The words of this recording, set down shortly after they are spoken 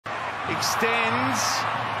extends,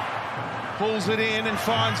 pulls it in and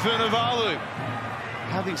finds Vunivalu.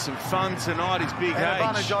 Having some fun tonight is Big H.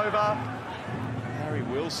 Advantage over. Harry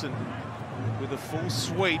Wilson with a full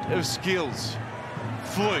suite of skills.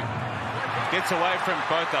 Fluke gets away from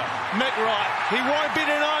Botha. McReight, he won't be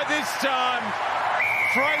denied this time.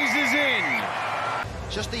 Fraser's in.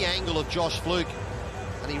 Just the angle of Josh Fluke,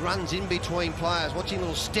 and he runs in between players. Watching a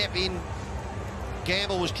little step in.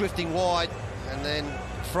 Gamble was drifting wide, and then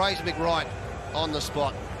Fraser McReight on the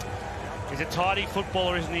spot. He's a tidy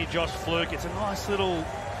footballer, isn't he, Josh Fluke? It's a nice little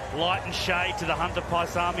light and shade to the Hunter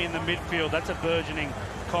Paisami in the midfield. That's a burgeoning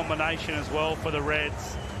combination as well for the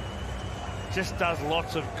Reds. Just does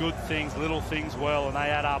lots of good things, little things well, and they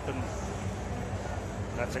add up, and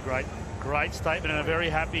that's a great statement and a very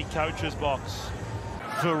happy coach's box.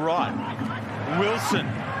 For right, Wilson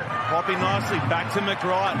popping nicely back to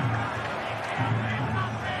McReight.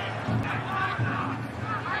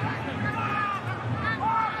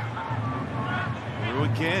 Through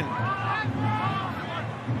again.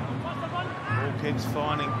 Ball keeps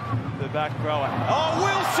finding the back rower. Oh,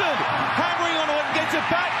 Wilson hammering on it, gets it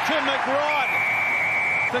back to McReight.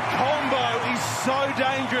 The combo is so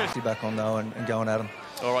dangerous. Back on though and going at him.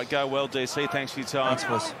 All right, go well, DC. Thanks for your time. Thanks,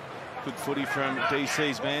 boys. Good footy from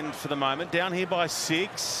DC's men for the moment. Down here by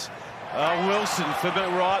 6. Wilson for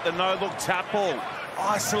McReight, the no-look tap ball.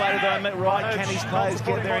 Isolated though, McReight. Can his players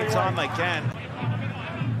get there in time? They can.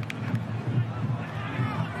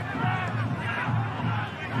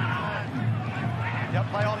 Yep,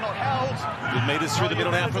 play on, not held. Good metres through the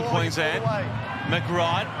middle now from Queensland.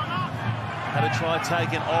 McReight had to try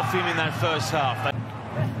taking off him in that first half.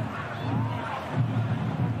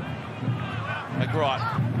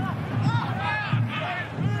 McReight.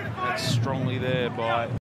 That's strongly there by